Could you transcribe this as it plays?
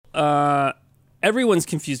everyone's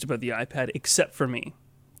confused about the iPad except for me.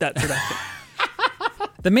 That's what I think.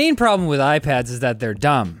 The main problem with iPads is that they're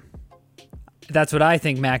dumb. That's what I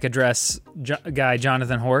think, Mac address guy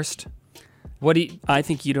Jonathan Horst. I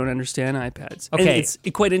think you don't understand iPads. Okay. And it's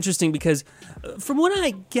quite interesting because from what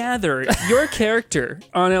I gather, your character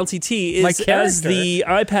on LTT is as the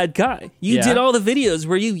iPad guy. You did all the videos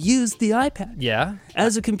where you used the iPad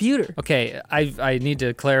as a computer. Okay, I need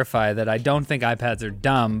to clarify that I don't think iPads are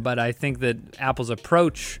dumb, but I think that Apple's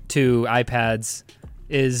approach to iPads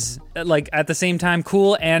is like at the same time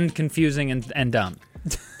cool and confusing and dumb.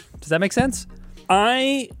 Does that make sense?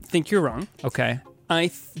 I think you're wrong. Okay.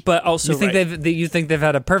 But also you think they've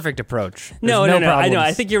had a perfect approach. No. I know.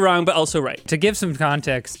 I think you're wrong, but also right. To give some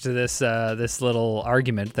context to this this little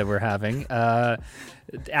argument that we're having,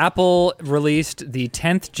 Apple released the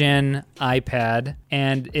 10th gen iPad,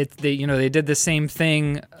 and they did the same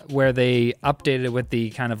thing where they updated it with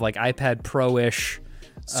the kind of like iPad Pro-ish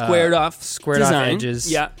squared off edges.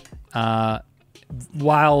 Yeah.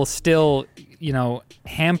 While still,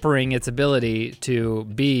 hampering its ability to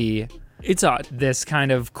be. It's odd. This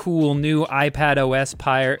kind of cool new iPad OS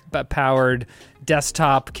powered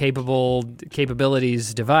desktop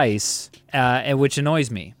capabilities device, which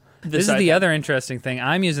annoys me. This is the other interesting thing.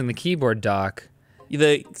 I'm using the keyboard dock.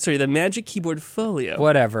 The Magic Keyboard Folio.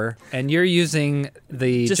 Whatever. And you're using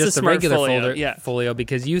just the regular folio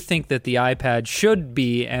because you think that the iPad should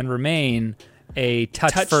be and remain a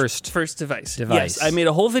touch first device. Yes, I made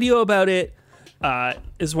a whole video about it.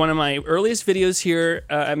 Is one of my earliest videos here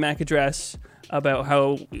at Mac Address about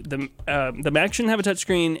how the Mac shouldn't have a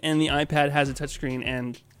touchscreen and the iPad has a touchscreen,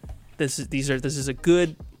 and this is a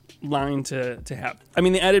good line to have. I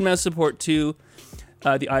mean, they added mouse support to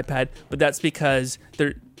the iPad, but that's because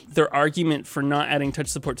their argument for not adding touch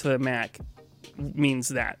support to the Mac means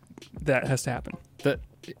that has to happen.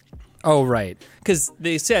 Oh, right. Because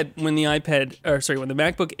they said when the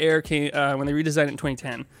MacBook Air came, when they redesigned it in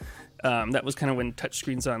 2010. That was kind of when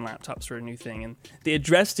touchscreens on laptops were a new thing, and they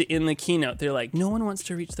addressed it in the keynote. They're like, no one wants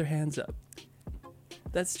to reach their hands up.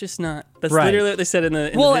 That's just not. That's right. Literally what they said in the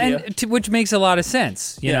video. And which makes a lot of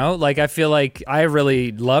sense. You know, like I feel like I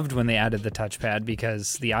really loved when they added the touchpad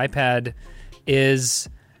because the iPad is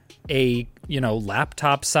a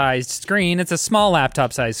laptop-sized screen. It's a small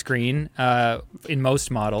laptop-sized screen in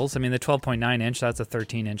most models. I mean, the 12.9 inch, that's a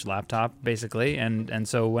 13-inch laptop, basically. And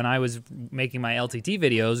so when I was making my LTT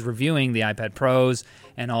videos, reviewing the iPad Pros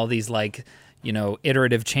and all these,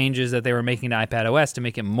 iterative changes that they were making to iPad OS to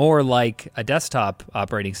make it more like a desktop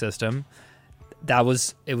operating system, that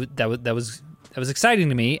was exciting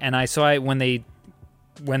to me. And when they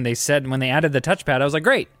added the touchpad, I was like,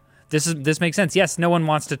 great. This makes sense. Yes, no one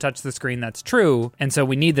wants to touch the screen. That's true. And so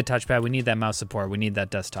we need the touchpad. We need that mouse support. We need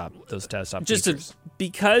that those desktop features.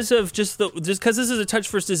 Because this is a touch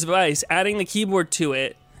first device, adding the keyboard to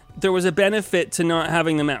it, there was a benefit to not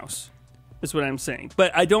having the mouse. Is what I'm saying.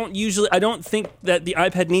 But I don't think that the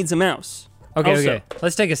iPad needs a mouse. Okay.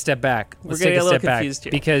 Let's take a step back. We're getting a little confused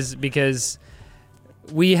here. Because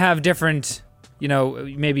we have different.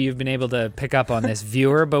 Maybe you've been able to pick up on this,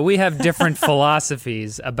 viewer, but we have different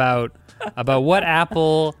philosophies about what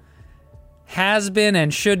Apple has been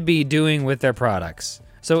and should be doing with their products.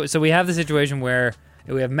 So we have the situation where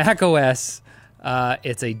we have Mac OS,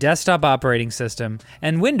 it's a desktop operating system,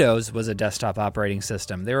 and Windows was a desktop operating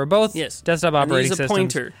system. They were both desktop operating systems.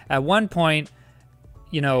 Pointer. At one point,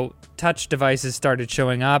 touch devices started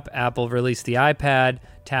showing up. Apple released the iPad,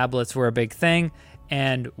 tablets were a big thing.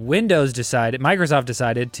 And Microsoft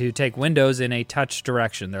decided to take Windows in a touch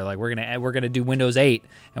direction. They're like, we're gonna do Windows 8,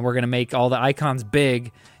 and we're gonna make all the icons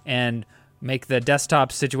big and make the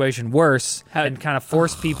desktop situation worse, and kind of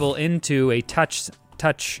force people into a touch.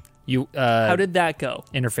 How did that go?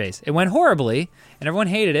 Interface. It went horribly, and everyone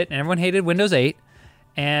hated it, and everyone hated Windows 8.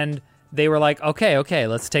 And they were like, okay,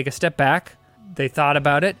 let's take a step back. They thought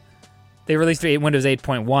about it. They released Windows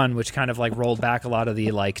 8.1, which kind of rolled back a lot of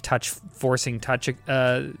the forcing touch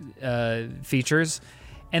features.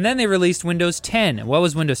 And then they released Windows 10. And what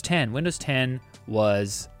was Windows 10? Windows 10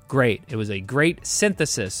 was great. It was a great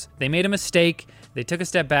synthesis. They made a mistake. They took a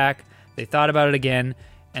step back. They thought about it again.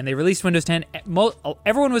 And they released Windows 10.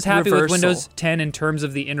 Everyone was happy with Windows 10 in terms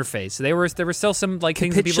of the interface. There were still some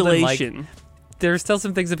things that people didn't like. There were still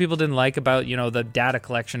some things that people didn't like about the data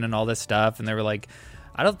collection and all this stuff. And they were like,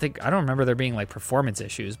 I don't remember there being performance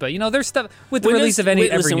issues, but there's stuff with the release of every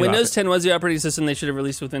new Windows 10 was the operating system they should have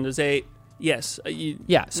released with Windows 8. Yes.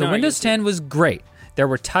 So Windows 10 was great. There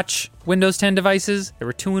were touch Windows 10 devices. There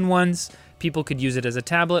were 2-in-1s. People could use it as a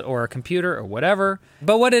tablet or a computer or whatever.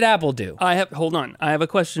 But what did Apple do? Hold on. I have a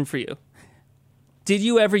question for you. Did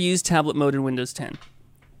you ever use tablet mode in Windows 10?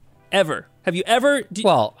 Ever? Have you ever?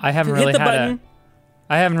 Well, I haven't hit really the had button?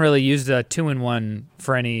 I haven't really used a 2-in-1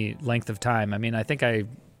 for any length of time. I mean, I think I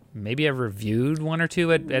reviewed one or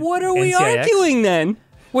two at What are we NCIX. arguing then?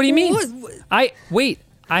 What do you mean? What?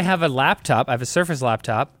 I have a laptop. I have a Surface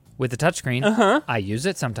laptop with a touchscreen. I use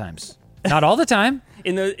it sometimes. Not all the time.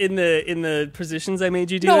 In the positions I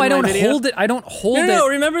made you do. No, in I my don't video? hold it. I don't hold it. No,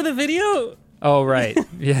 remember the video? Oh, right.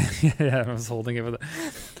 Yeah, I was holding it with it.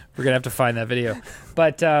 We're going to have to find that video.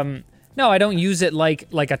 But no, I don't use it like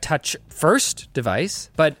a touch first device,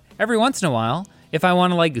 but every once in a while, if I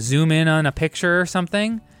want to like zoom in on a picture or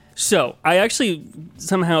something. So, I actually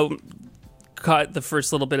somehow caught the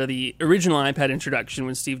first little bit of the original iPad introduction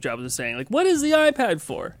when Steve Jobs was saying, like, what is the iPad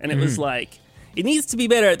for? And it was like, it needs to be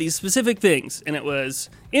better at these specific things. And it was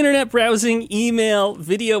internet browsing, email,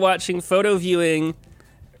 video watching, photo viewing,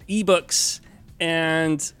 ebooks,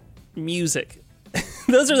 and music.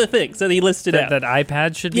 Those are the things that he listed out. That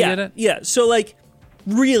iPad should be in it? Yeah. So, like,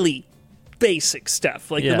 really basic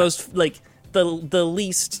stuff. Like, the most, like, the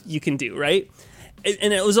least you can do, right?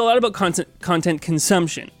 And it was a lot about content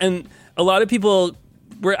consumption. And a lot of people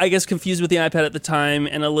were, I guess, confused with the iPad at the time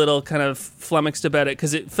and a little kind of flummoxed about it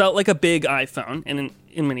because it felt like a big iPhone, and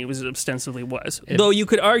in many ways it ostensibly was. Though you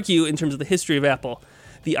could argue, in terms of the history of Apple,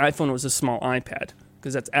 the iPhone was a small iPad,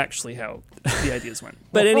 because that's actually how the ideas went.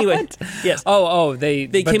 But anyway, yes.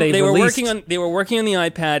 They were working on the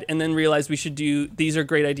iPad and then realized we should do these are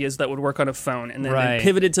great ideas that would work on a phone, and then they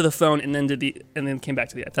pivoted to the phone and then came back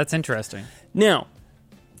to the iPad. That's interesting. Now,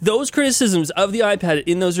 those criticisms of the iPad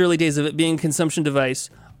in those early days of it being a consumption device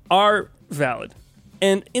are valid,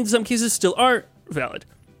 and in some cases still are valid.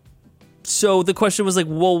 So the question was like,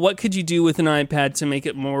 well, what could you do with an iPad to make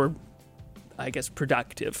it more, I guess,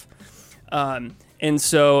 productive? And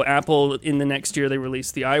so Apple, in the next year, they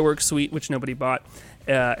released the iWork suite, which nobody bought.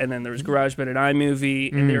 And then there was GarageBand and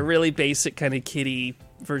iMovie, and they're really basic kind of kiddie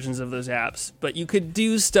versions of those apps. But you could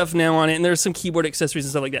do stuff now on it, and there's some keyboard accessories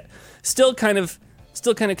and stuff like that. Still kind of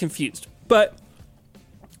confused. But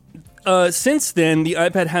since then, the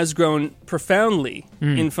iPad has grown profoundly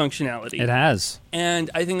in functionality. It has.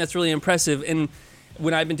 And I think that's really impressive. And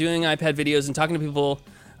when I've been doing iPad videos and talking to people,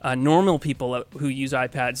 normal people who use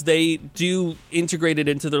iPads, they do integrate it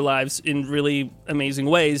into their lives in really amazing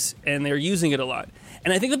ways, and they're using it a lot.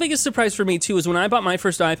 And I think the biggest surprise for me, too, is when I bought my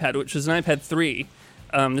first iPad, which was an iPad 3,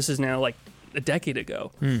 this is now like a decade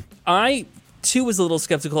ago, I, too, was a little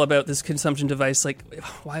skeptical about this consumption device. Like,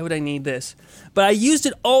 why would I need this? But I used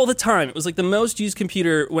it all the time. It was like the most used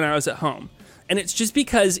computer when I was at home. And it's just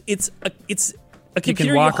because it's a computer you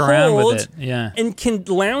can walk around with it, and can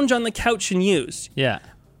lounge on the couch and use. Yeah.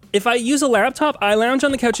 If I use a laptop, I lounge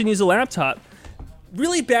on the couch and use a laptop.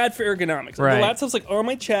 Really bad for ergonomics. Right. The laptop's like on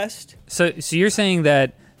my chest. So you're saying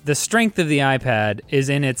that the strength of the iPad is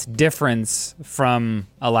in its difference from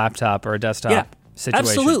a laptop or a desktop situation.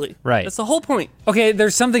 Absolutely. Right. That's the whole point. Okay,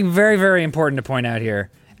 there's something very, very important to point out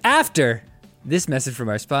here. After this message from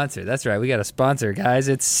our sponsor. That's right, we got a sponsor, guys.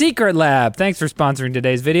 It's Secret Lab. Thanks for sponsoring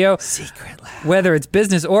today's video. Secret Lab. Whether it's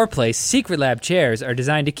business or play, Secret Lab chairs are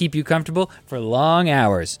designed to keep you comfortable for long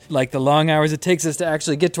hours. Like the long hours it takes us to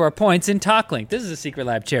actually get to our points in TalkLink. This is a Secret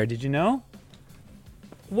Lab chair, did you know?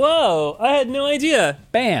 Whoa, I had no idea.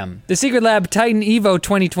 Bam! The Secret Lab Titan Evo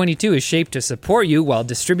 2022 is shaped to support you while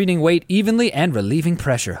distributing weight evenly and relieving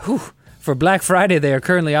pressure. Whew. For Black Friday, they are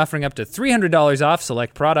currently offering up to $300 off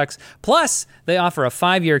select products. Plus, they offer a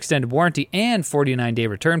 5-year extended warranty and 49-day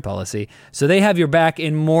return policy, so they have your back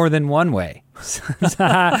in more than one way.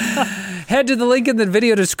 Head to the link in the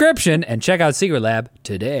video description and check out Secret Lab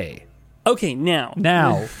today. Okay, now.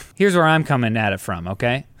 Here's where I'm coming at it from,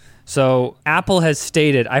 okay? So Apple has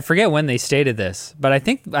stated, I forget when they stated this, but I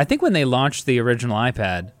think when they launched the original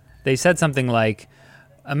iPad, they said something like,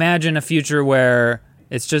 imagine a future where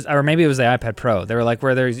it's just, or maybe it was the iPad Pro. They were like,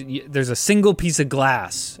 where there's a single piece of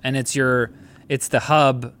glass, and it's the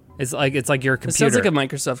hub. It's like your computer. It sounds like a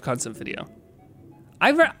Microsoft concept video.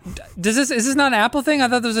 Is this not an Apple thing? I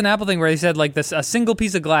thought there was an Apple thing where they said like this, a single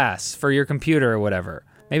piece of glass for your computer or whatever.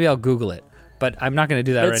 Maybe I'll Google it, but I'm not going to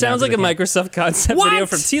do that right now. It sounds like a Microsoft concept video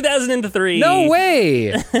from 2003. No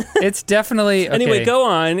way. It's definitely okay. Anyway, go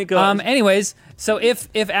on. Anyways, so if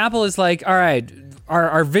Apple is like, all right,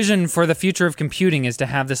 our vision for the future of computing is to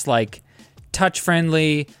have this like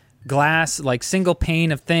touch-friendly glass, like single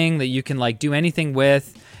pane of thing that you can like do anything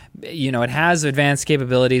with. You know, it has advanced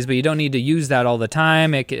capabilities, but you don't need to use that all the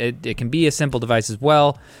time. It can be a simple device as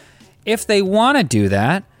well. If they want to do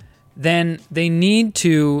that, then they need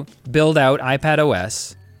to build out iPad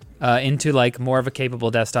OS into like more of a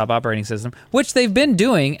capable desktop operating system, which they've been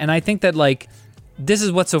doing. And I think that like this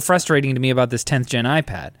is what's so frustrating to me about this 10th gen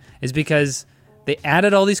iPad, is because they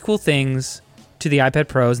added all these cool things to the iPad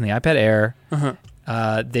Pros and the iPad Air.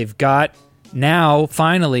 They've got now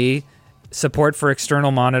finally support for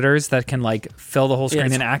external monitors that can like fill the whole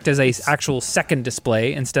screen and act as a actual second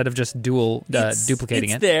display instead of just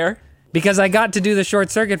duplicating it. It's there. Because I got to do the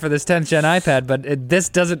short circuit for this 10th gen iPad, but this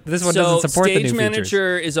one doesn't support the new features. Stage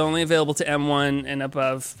Manager is only available to M1 and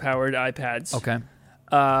above powered iPads. Okay.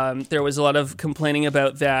 There was a lot of complaining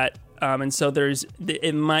about that, and so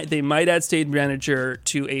they might add Stage Manager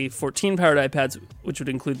to a 14 powered iPads, which would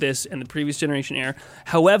include this and the previous generation Air.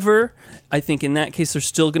 However, I think in that case they're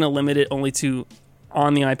still going to limit it only to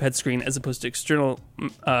on the iPad screen as opposed to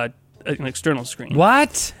an external screen.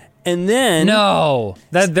 What? And then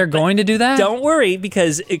they're going to do that? Don't worry,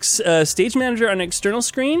 because Stage Manager on an external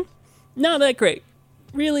screen, not that great.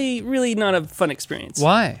 Really, really not a fun experience.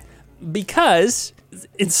 Why? Because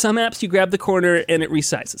in some apps you grab the corner and it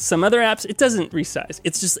resizes. Some other apps it doesn't resize.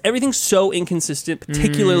 It's just everything's so inconsistent,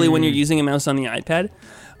 particularly when you're using a mouse on the iPad.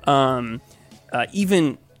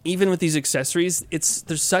 Even with these accessories,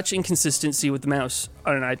 there's such inconsistency with the mouse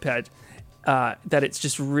on an iPad. That it's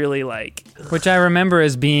just really like... Which I remember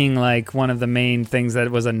as being like one of the main things that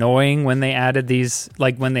was annoying when they added these,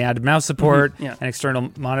 like when they added mouse support and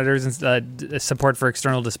external monitors and support for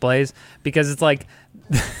external displays, because it's like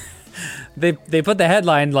they put the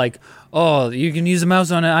headline like, oh, you can use a mouse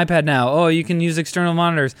on an iPad now. Oh, you can use external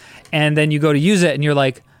monitors. And then you go to use it and you're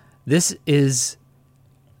like, this is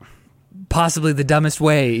possibly the dumbest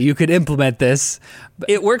way you could implement this.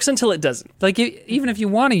 It works until it doesn't. Like, even if you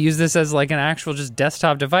want to use this as like an actual just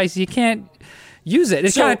desktop device, you can't use it.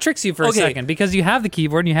 It kind of tricks you for a second because you have the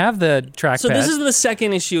keyboard and you have the trackpad. So this is the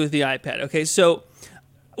second issue with the iPad. Okay, so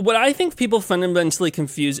what I think people fundamentally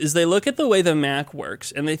confuse is they look at the way the Mac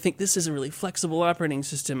works and they think this is a really flexible operating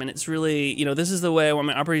system and it's really, this is the way I want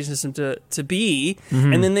my operating system to be.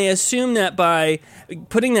 And then they assume that by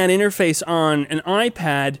putting that interface on an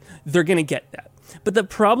iPad, they're going to get that. But the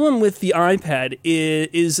problem with the iPad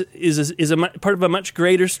is a part of a much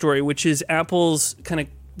greater story, which is Apple's kind of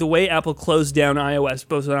the way Apple closed down iOS,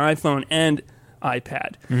 both on iPhone and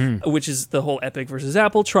iPad, which is the whole Epic versus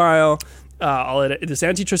Apple trial. All this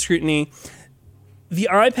antitrust scrutiny. The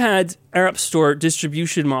iPad App Store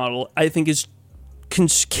distribution model, I think, is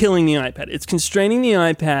killing the iPad. It's constraining the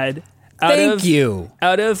iPad out of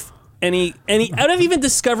even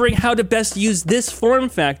discovering how to best use this form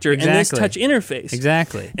factor and this touch interface.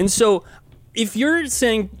 Exactly. And so, if you're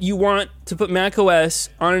saying you want to put macOS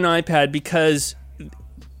on an iPad because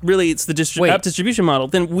really it's the app distribution model,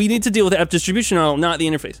 then we need to deal with the app distribution model, not the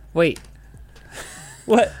interface. Wait.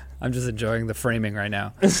 What? I'm just enjoying the framing right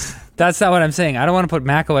now. That's not what I'm saying. I don't want to put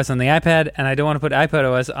macOS on the iPad, and I don't want to put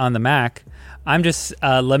iPadOS on the Mac. I'm just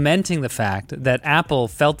lamenting the fact that Apple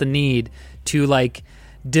felt the need to like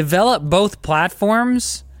develop both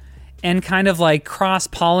platforms and kind of like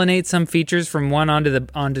cross-pollinate some features from one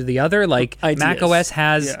onto the other. Like macOS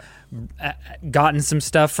has gotten some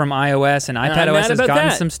stuff from iOS, and iPadOS has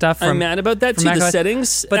gotten some stuff from. I'm mad about that too. macOS. The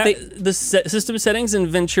settings, but the system settings in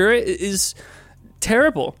Ventura is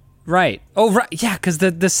terrible. Right. Oh, right. Yeah, because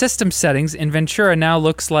the system settings in Ventura now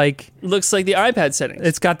looks like the iPad settings.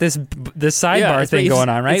 It's got this sidebar thing going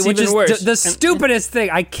on, right? Which is worse. The stupidest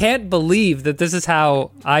thing. I can't believe that this is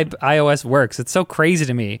how iOS works. It's so crazy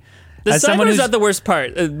to me. The sidebar is not the worst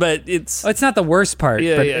part, but it's not the worst part.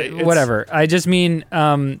 But whatever. I just mean,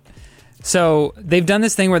 so they've done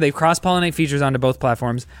this thing where they cross-pollinate features onto both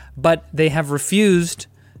platforms, but they have refused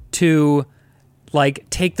to like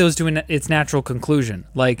take those to its natural conclusion.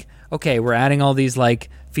 Like, okay, we're adding all these like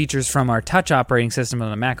features from our touch operating system on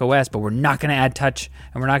the Mac OS, but we're not going to add touch,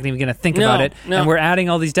 and we're not even going to think about it. No. And we're adding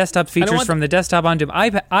all these desktop features from the desktop onto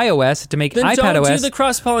iOS to make iPadOS. Don't do the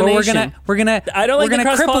cross pollination. But we're gonna I don't like the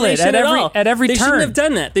cross pollination at all. At every turn. They shouldn't have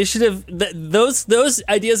done that. They should have those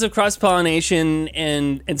ideas of cross pollination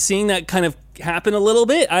and seeing that kind of happen a little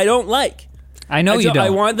bit. I don't like. I know you don't. I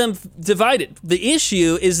want them divided. The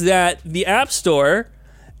issue is that the App Store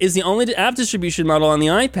is the only app distribution model on the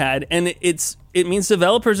iPad, and it means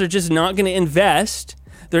developers are just not going to invest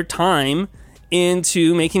their time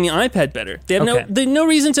into making the iPad better. They have no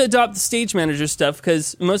reason to adopt the Stage Manager stuff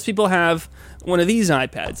because most people have one of these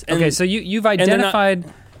iPads. And, so you've identified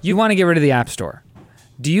you want to get rid of the App Store.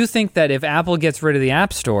 Do you think that if Apple gets rid of the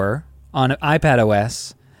App Store on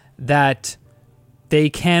iPadOS, that they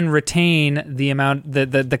can retain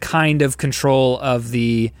the kind of control of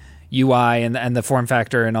the UI and the form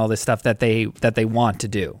factor and all this stuff that they want to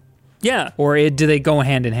do? Yeah. Or do they go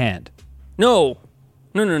hand in hand? No.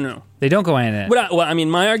 They don't go hand in hand.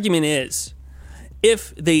 My argument is,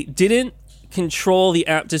 if they didn't control the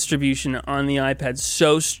app distribution on the iPad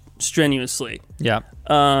so strenuously. Yeah.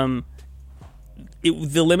 The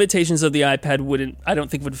limitations of the iPad I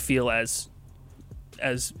don't think would feel as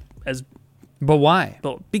But why?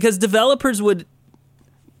 because developers would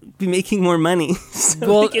be making more money,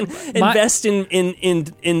 so they can invest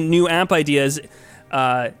in new app ideas.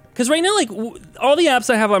 Because right now, like all the apps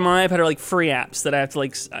I have on my iPad are like free apps that I have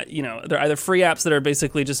to they're either free apps that are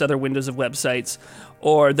basically just other windows of websites,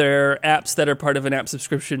 or they're apps that are part of an app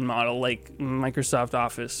subscription model like Microsoft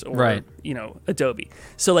Office or Adobe.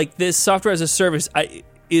 So like this software as a service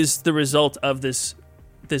is the result of this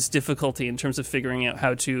difficulty in terms of figuring out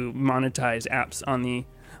how to monetize apps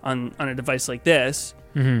on a device like this.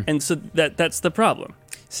 Mm-hmm. And so that's the problem.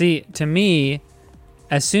 See, to me,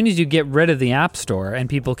 as soon as you get rid of the App Store and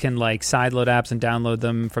people can like sideload apps and download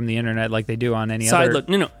them from the internet like they do on any other...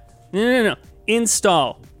 No.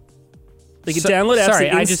 Install. They can download apps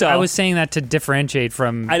and install. I was saying that to differentiate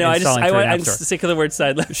from I know, installing through an App I'm Store. just sick of the word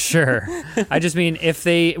sideload. Sure. I just mean if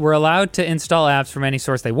they were allowed to install apps from any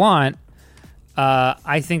source they want,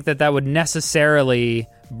 I think that would necessarily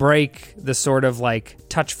break the sort of like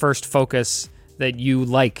touch-first focus that you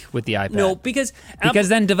like with the iPad. No, because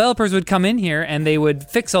then developers would come in here and they would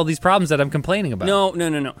fix all these problems that I'm complaining about. No.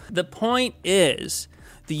 The point is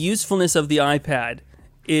the usefulness of the iPad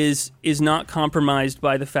is not compromised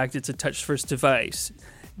by the fact it's a touch-first device.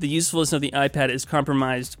 The usefulness of the iPad is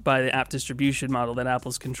compromised by the app distribution model that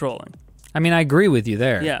Apple's controlling. I mean, I agree with you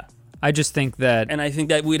there. Yeah. I just think that... And I think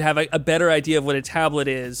that we'd have a better idea of what a tablet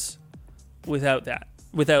is without that.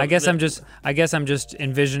 I guess I'm just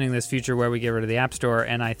envisioning this future where we get rid of the App Store,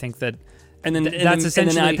 and I think that that's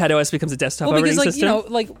essentially... And then iPad OS becomes a desktop operating system?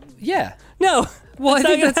 Yeah. No, well, it's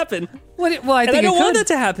not going to happen. I don't want that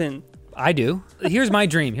to happen. I do. Here's my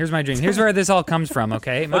dream. Here's where this all comes from,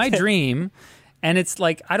 okay? My dream, and it's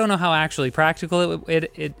like, I don't know how actually practical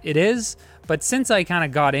it is, but since I kind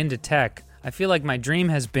of got into tech, I feel like my dream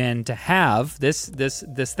has been to have this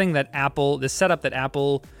thing that Apple, this setup that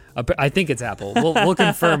Apple... I think it's Apple. We'll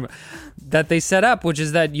confirm that they set up, which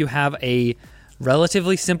is that you have a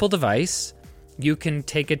relatively simple device. You can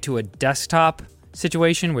take it to a desktop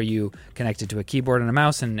situation where you connect it to a keyboard and a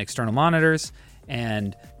mouse and external monitors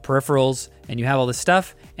and peripherals, and you have all this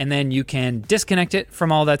stuff. And then you can disconnect it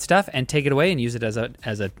from all that stuff and take it away and use it as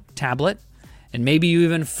a tablet. And maybe you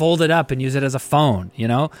even fold it up and use it as a phone.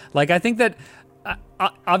 Like I think that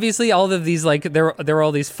obviously all of these, like there were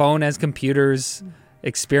all these phone as computers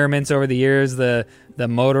experiments over the years. The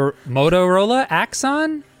Motorola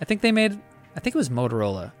Axon, I think it was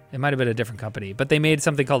Motorola. It might have been a different company, but they made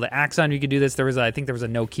something called the Axon. You could do this. I think there was a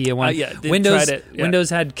Nokia one. Windows tried it. Yeah. Windows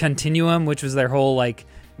had Continuum, which was their whole like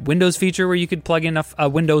Windows feature where you could plug in a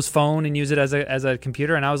Windows phone and use it as a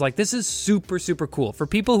computer. And I was like, this is super, super cool for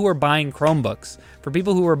people who are buying Chromebooks, for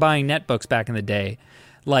people who were buying netbooks back in the day.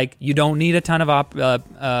 Like, you don't need a ton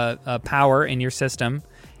of power in your system.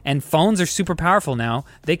 And phones are super powerful now.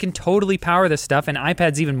 They can totally power this stuff, and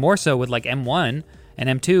iPads even more so with like M1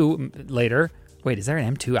 and M2 later. Wait, is there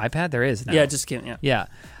an M2 iPad? There is now. Yeah, just kidding. Yeah.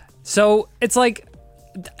 So it's like,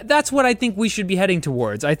 that's what I think we should be heading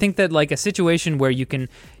towards. I think that like a situation where you can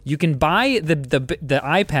buy the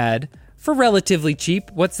iPad for relatively cheap.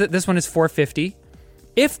 This one is $450.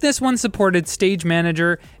 If this one supported Stage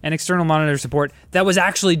Manager and external monitor support, that was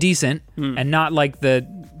actually decent, and not like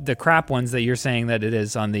the crap ones that you're saying that it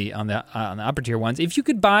is on the upper tier ones. If you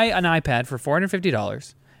could buy an iPad for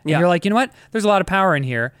 $450, and you're like, you know what? There's a lot of power in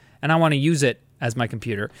here, and I want to use it as my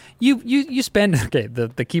computer. You spend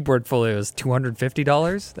the keyboard folio is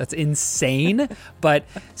 $250. That's insane. But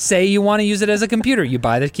say you want to use it as a computer, you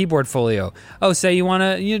buy the keyboard folio. Oh, say you want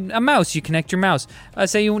a mouse, you connect your mouse.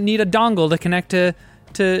 Say you need a dongle to connect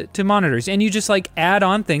to monitors, and you just like add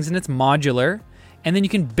on things, and it's modular, and then you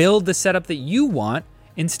can build the setup that you want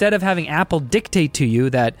instead of having Apple dictate to you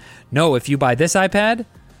that, no, if you buy this iPad,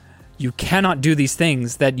 you cannot do these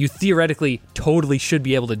things that you theoretically totally should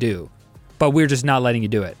be able to do, but we're just not letting you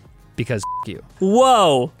do it because you.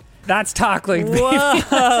 Whoa. That's talk like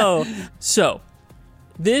Whoa. So,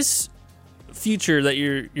 this future that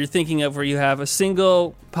you're thinking of where you have a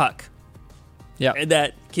single puck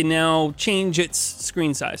that can now change its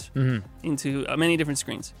screen size into many different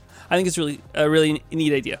screens. I think it's really a really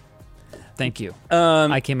neat idea. Thank you.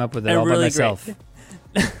 I came up with it all by myself.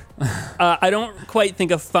 I don't quite think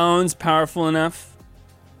a phone's powerful enough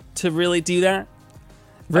to really do that.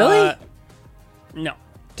 Really? No.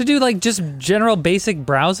 To do like just general basic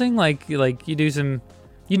browsing, like you do some.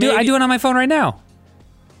 I do it on my phone right now.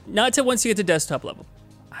 Not till once you get to desktop level.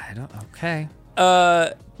 I don't. Okay.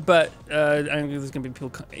 But I think there's going to be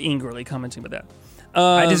people angrily commenting about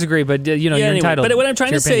I disagree, but you're anyway, entitled. But what I'm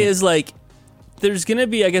trying to your say opinion. is like, there's going to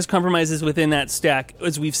be, I guess, compromises within that stack,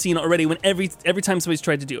 as we've seen already. When every time somebody's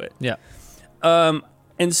tried to do it, yeah.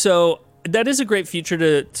 and so that is a great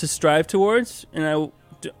feature to strive towards. And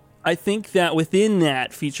I think that within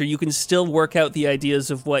that feature, you can still work out the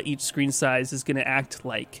ideas of what each screen size is going to act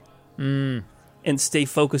like, and stay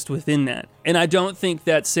focused within that. And I don't think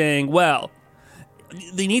that saying, well,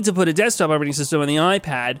 they need to put a desktop operating system on the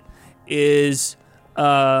iPad is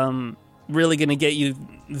really going to get you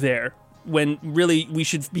there. When really we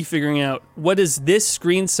should be figuring out what is this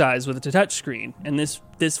screen size with a touch screen and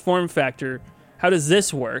this form factor. How does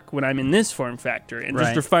this work when I'm in this form factor? And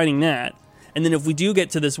just refining that. And then if we do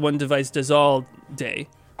get to this one device does all day,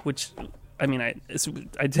 which I mean, I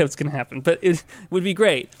doubt it's going to happen, but it would be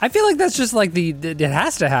great. I feel like that's just like it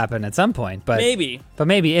has to happen at some point, but maybe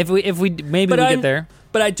if we get there.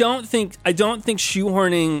 But I don't think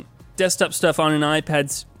shoehorning desktop stuff on an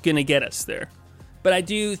iPad's going to get us there. But I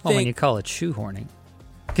do think when you call it shoehorning.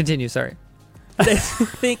 Continue, sorry.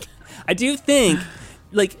 I do think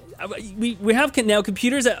like we have now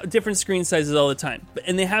computers at different screen sizes all the time,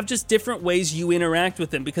 and they have just different ways you interact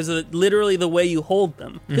with them because of literally the way you hold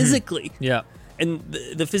them physically. Yeah. And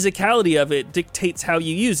the physicality of it dictates how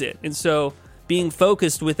you use it. And so being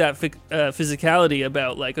focused with that physicality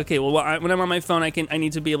about like, okay, well, when I'm on my phone, I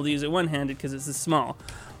need to be able to use it one-handed because it's this small.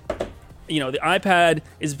 The iPad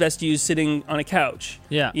is best used sitting on a couch.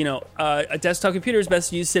 Yeah. A desktop computer is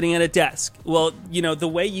best used sitting at a desk. Well, the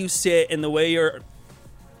way you sit and the way your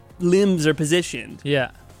limbs are positioned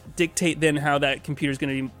dictate then how that computer is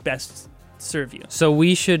going to best serve you. So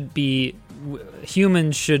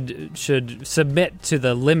humans should submit to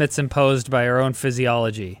the limits imposed by our own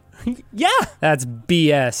physiology. Yeah. That's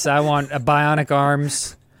BS. I want a bionic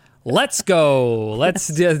arms. Let's go.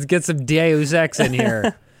 Let's get some Deus Ex in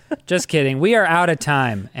here. Just kidding. We are out of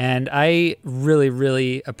time, and I really,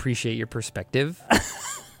 really appreciate your perspective.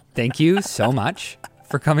 Thank you so much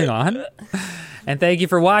for coming on. And thank you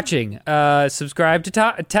for watching. Subscribe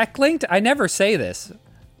to Tech Linked. I never say this.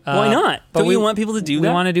 Why not? But we want people to do that. We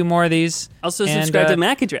want to do more of these. Also, subscribe to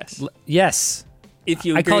Mac Address. Yes. If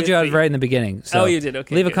you I called you out right in the beginning. So you did?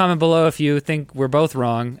 Okay. Leave a comment below if you think we're both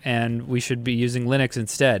wrong and we should be using Linux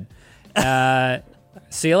instead.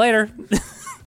 See you later.